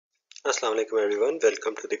Assalamu alaikum everyone,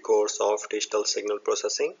 welcome to the course of Digital Signal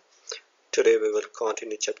Processing. Today we will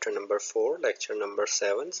continue chapter number 4, lecture number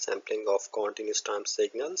 7, sampling of continuous time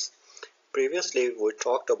signals. Previously we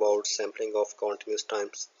talked about sampling of continuous time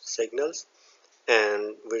signals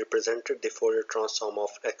and we represented the Fourier transform of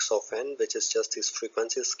x of n, which is just this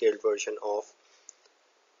frequency scaled version of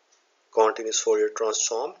continuous Fourier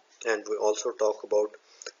transform, and we also talk about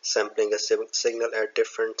sampling a signal at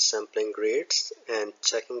different sampling rates and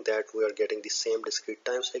checking that we are getting the same discrete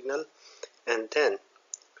time signal, and then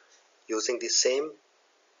using the same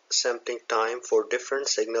sampling time for different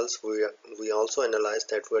signals we also analyze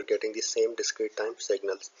that we are getting the same discrete time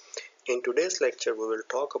signals. In today's lecture we will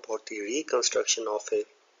talk about the reconstruction of a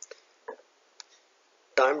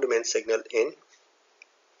time domain signal in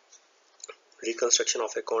reconstruction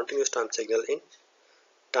of a continuous time signal in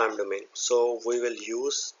time domain. So we will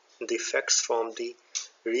use the effects from the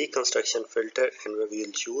reconstruction filter and we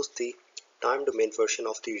will use the time domain version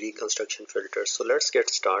of the reconstruction filter. So let's get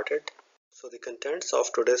started. So the contents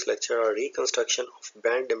of today's lecture are reconstruction of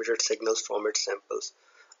band limited signals from its samples.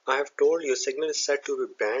 I have told you signal is said to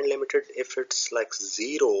be band limited if it's like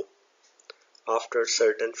 0 after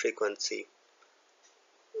certain frequency.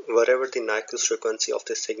 Whatever the Nyquist frequency of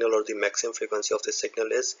the signal or the maximum frequency of the signal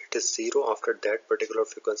is, it is 0 after that particular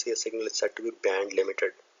frequency. A signal is said to be band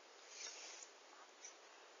limited.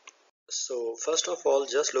 So first of all,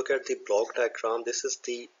 just look at the block diagram. This is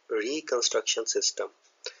the reconstruction system.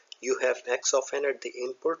 You have x of n at the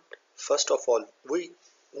input. First of all, we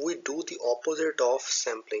do the opposite of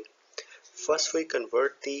sampling. First we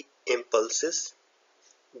convert the impulses,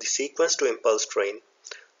 the sequence to impulse train.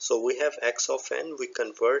 So we have x of n, we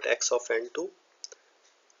convert x of n to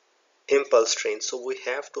impulse train. So we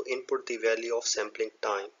have to input the value of sampling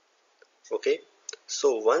time. Okay,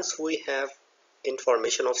 so once we have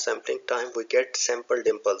information of sampling time, we get sampled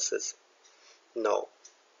impulses. Now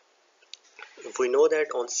we know that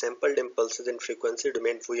on sampled impulses in frequency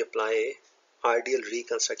domain we apply a ideal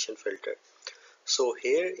reconstruction filter. So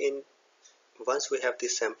here in once we have the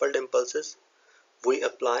sampled impulses, we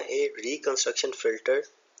apply a reconstruction filter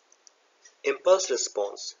impulse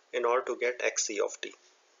response in order to get xc of t.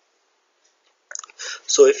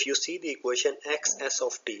 So if you see the equation xs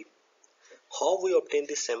of t, how we obtain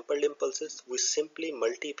the sampled impulses? We simply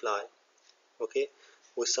multiply, okay,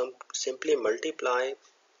 we simply multiply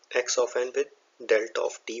x of n with delta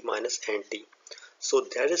of t minus nt. So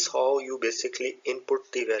that is how you basically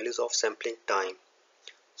input the values of sampling time.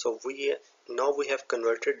 So now we have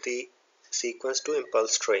converted the sequence to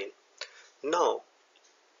impulse train. Now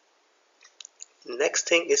next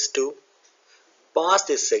thing is to pass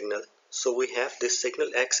this signal. So we have this signal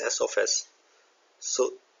x s of s.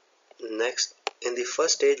 So next in the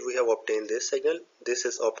first stage we have obtained this signal. This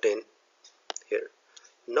is obtained here.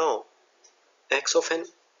 Now x of n,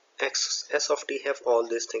 x s of t have all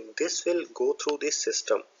these things. This will go through this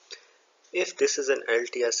system. If this is an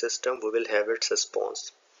LTI system, we will have its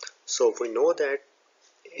response. So we know that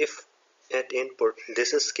if at input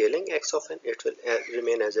this is scaling x of n, it will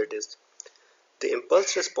remain as it is. The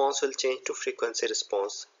impulse response will change to frequency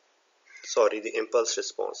response. The impulse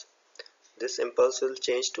response. This impulse will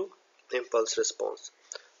change to impulse response.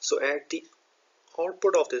 So at the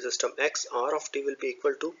output of the system, xr of t will be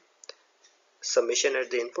equal to summation at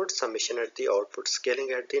the input, summation at the output, scaling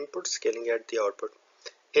at the input, scaling at the output,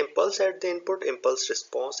 impulse at the input, impulse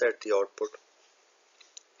response at the output.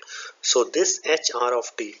 So this hr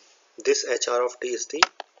of t, this hr of t is the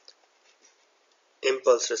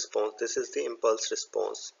impulse response. This is the impulse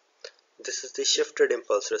response. This is the shifted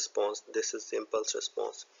impulse response. This is the impulse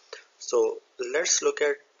response. So let's look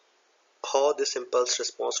at how this impulse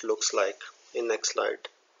response looks like in next slide.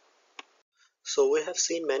 So we have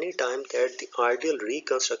seen many times that the ideal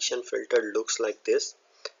reconstruction filter looks like this.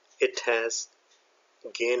 It has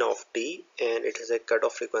gain of t and it has a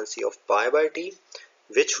cutoff frequency of pi by t,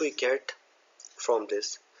 which we get from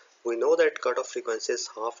this. We know that cutoff frequency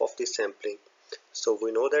is half of the sampling. So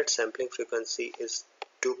we know that sampling frequency is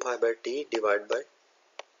 2 pi by t divided by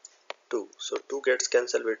 2. So 2 gets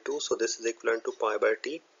cancelled with 2. So this is equivalent to pi by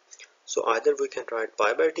t. So either we can write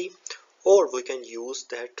pi by t or we can use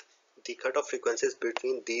that the cutoff frequency is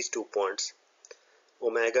between these 2 points.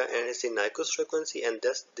 Omega n is the Nyquist frequency and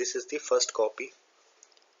this is the first copy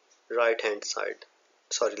left hand side.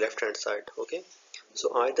 Okay,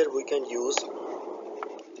 so either we can use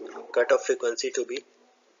cutoff frequency to be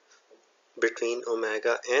between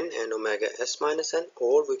omega n and omega s minus n,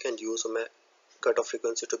 or we can use cutoff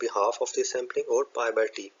frequency to be half of the sampling or pi by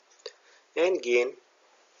t and gain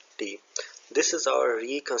t. This is our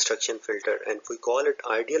reconstruction filter and we call it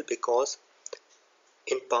ideal because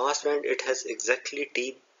In passband it has exactly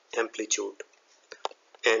T amplitude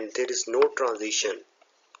and there is no transition.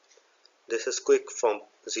 This is quick from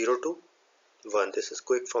 0 to 1. This is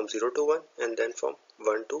quick from 0 to 1 and then from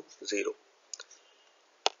 1 to 0.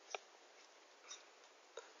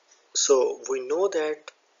 So we know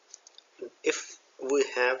that if we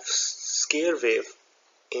have square wave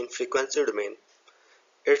in frequency domain,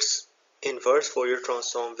 its inverse Fourier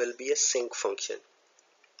transform will be a sinc function.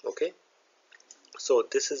 Okay, so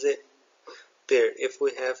this is a pair. If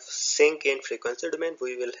we have sinc in frequency domain,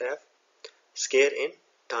 we will have square in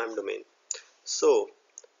time domain. So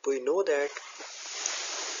we know that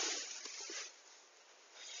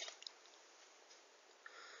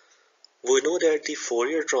the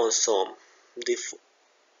Fourier transform,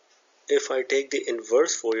 if I take the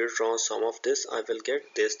inverse Fourier transform of this, I will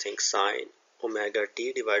get this thing sine omega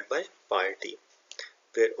t divided by pi t,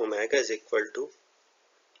 where omega is equal to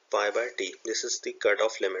pi by t. This is the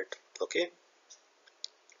cutoff limit. Okay,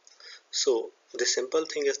 so the simple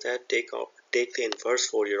thing is that take the inverse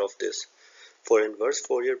Fourier of this. For inverse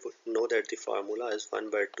Fourier, we know that the formula is 1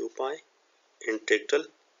 by 2 pi integral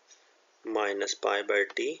minus pi by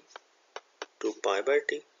t to pi by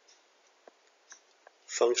t.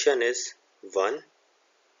 Function is 1.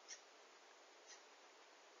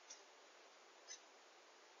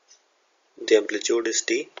 The amplitude is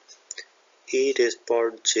t. E raised to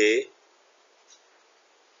power j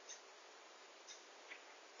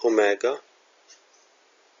omega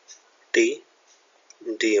t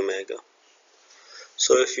d omega.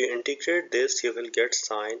 So if you integrate this, you will get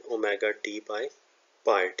sine omega t by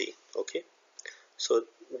pi t. Okay, so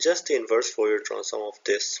just the inverse Fourier transform of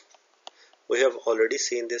this. We have already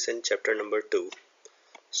seen this in chapter number 2.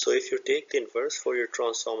 So if you take the inverse Fourier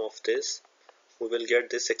transform of this, we will get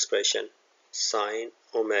this expression sine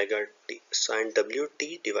omega t, sine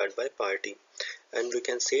wt divided by pi t. And we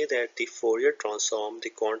can say that the Fourier transform, the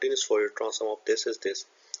continuous Fourier transform of this is this.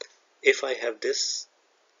 If I have this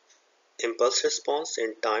impulse response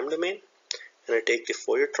in time domain and I take the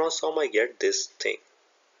Fourier transform, I get this thing.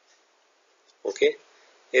 Okay,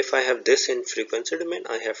 if I have this in frequency domain,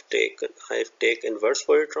 I have take inverse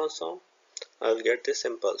Fourier transform, I will get this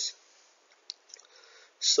impulse.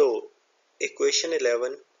 So equation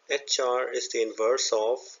 11, HR is the inverse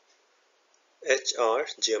of HR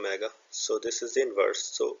j omega. So this is the inverse.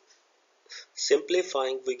 So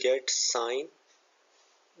simplifying, we get sine,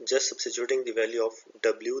 just substituting the value of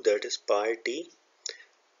W, that is pi t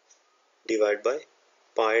divided by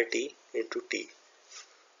pi t into t.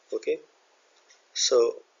 Okay,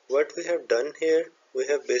 so what we have done here, we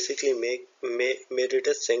have basically made it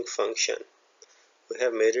a sinc function. We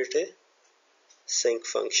have made it a sinc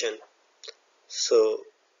function. So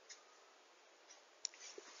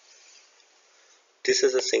this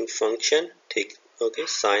is a sinc function. Take, okay,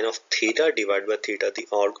 sine of theta divided by theta. The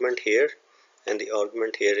argument here and the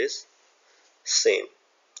argument here is same.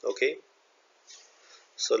 Okay,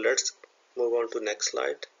 so let's move on to next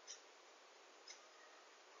slide.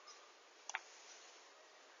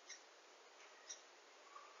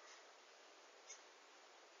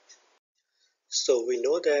 So we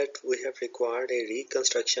know that we have required a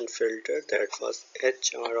reconstruction filter that was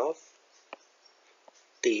HR of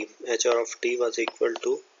t. HR of t was equal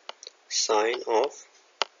to sine of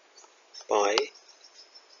pi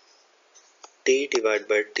t divided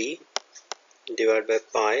by t divided by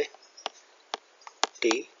pi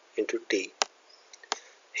t into t.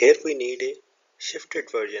 Here we need a shifted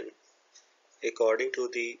version. According to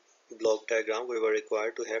the block diagram, we were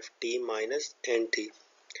required to have t minus nt.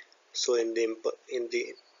 So in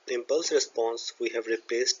the impulse response, we have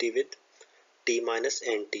replaced t with t minus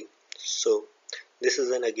nt. So this is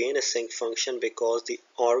again a sinc function because the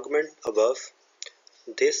argument above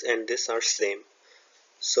this and this are same.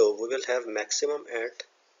 So we will have maximum at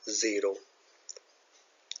 0.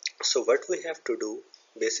 So what we have to do,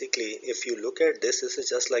 basically, if you look at this, this is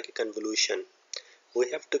just like a convolution.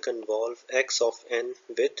 We have to convolve x of n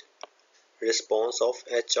with response of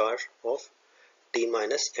HR of t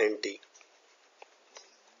minus nt.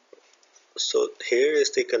 So here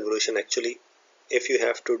is the convolution. Actually, if you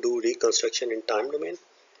have to do reconstruction in time domain,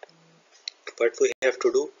 what we have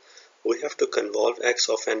to do, we have to convolve x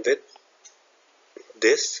of n with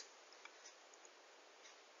this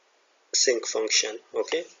sinc function.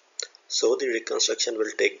 Okay, so the reconstruction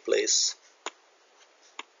will take place.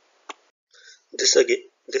 This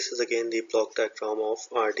is again the block diagram of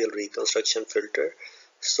ideal reconstruction filter.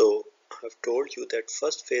 So I have told you that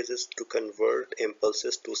first phase is to convert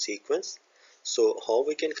impulses to sequence. So how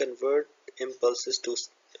we can convert impulses to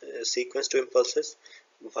sequence to impulses?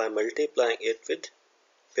 By multiplying it with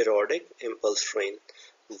periodic impulse train.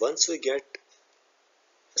 Once we get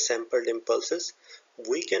sampled impulses,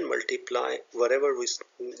 we can multiply whatever we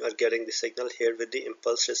are getting the signal here with the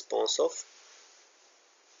impulse response of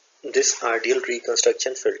this ideal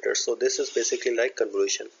reconstruction filter. So this is basically like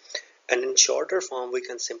convolution. And in shorter form, we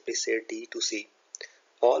can simply say D to C.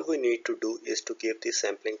 All we need to do is to give the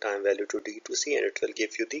sampling time value to D to C, and it will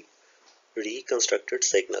give you the reconstructed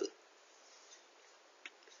signal.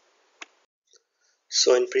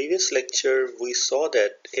 So in previous lecture, we saw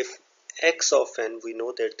that if x of n, we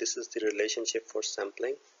know that this is the relationship for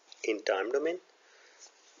sampling in time domain.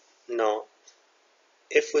 Now,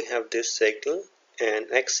 if we have this signal and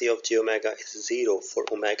xc of j omega is 0 for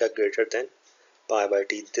omega greater than pi by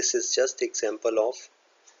t, this is just the example of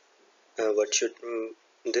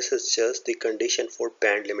this is just the condition for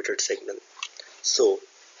band limited signal. So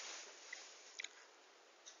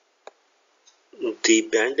the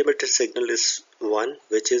band limited signal is 1,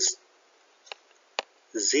 which is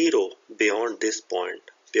 0 beyond this point,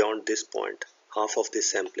 half of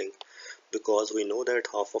this sampling, because we know that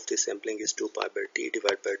half of the sampling is 2 pi by t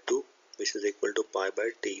divided by 2, which is equal to pi by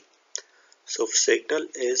t. So if signal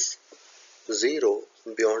is 0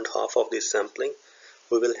 beyond half of this sampling,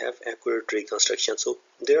 we will have accurate reconstruction. So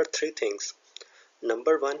there are three things.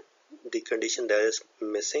 Number one, the condition that is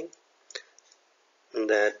missing,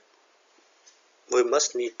 that we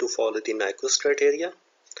must need to follow the Nyquist criteria.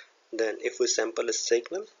 Then if we sample a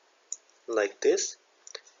signal like this,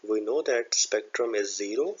 we know that spectrum is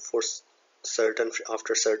 0 for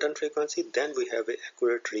after certain frequency, then we have an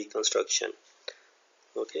accurate reconstruction.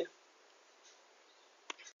 Okay,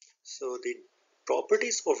 so the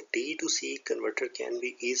properties of D to C converter can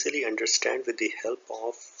be easily understood with the help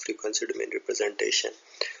of frequency domain representation.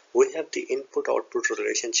 We have the input output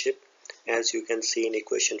relationship, as you can see in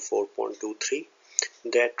equation 4.23,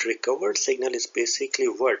 that recovered signal is basically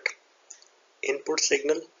what? Input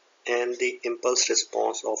signal and the impulse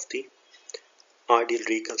response of the ideal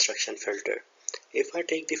reconstruction filter. If I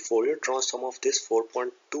take the Fourier transform of this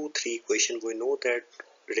 4.23 equation, we know that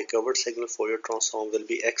recovered signal Fourier transform will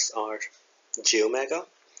be xr j omega.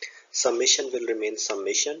 Summation will remain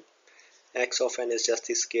summation. X of n is just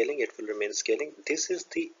the scaling, it will remain scaling. This is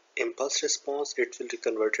the impulse response, it will be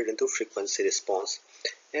converted into frequency response.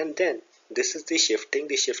 And then this is the shifting.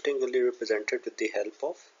 The shifting will be represented with the help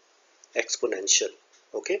of exponential.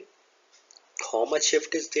 Okay, how much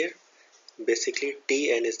shift is there? Basically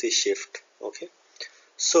Tn is the shift. Okay,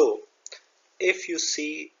 so if you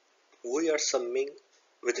see, we are summing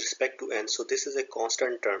with respect to n, so this is a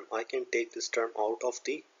constant term. I can take this term out of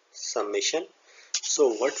the summation.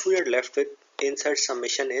 So what we are left with inside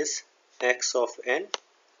summation is x of n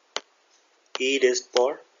e raised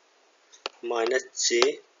power minus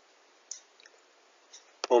j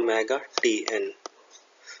omega tn.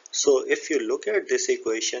 So if you look at this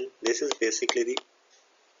equation, this is basically the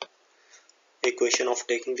equation of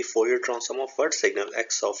taking the Fourier transform of what signal?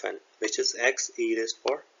 X of n, which is x e raised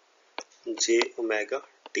power j omega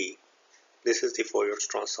t. This is the Fourier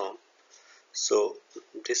transform. So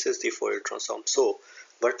this is the Fourier transform. So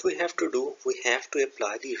what we have to do, we have to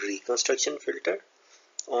apply the reconstruction filter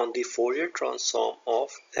on the Fourier transform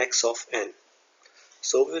of x of n.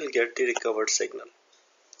 So we will get the recovered signal.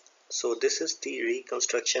 So this is the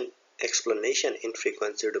reconstruction explanation in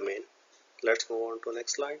frequency domain. Let's move on to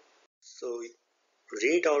next slide. So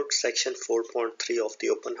read out section 4.3 of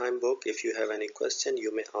the Oppenheim book. If you have any question,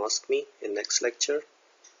 you may ask me in next lecture.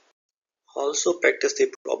 Also practice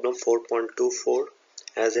the problem 4.24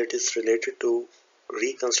 as it is related to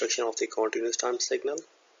reconstruction of the continuous time signal.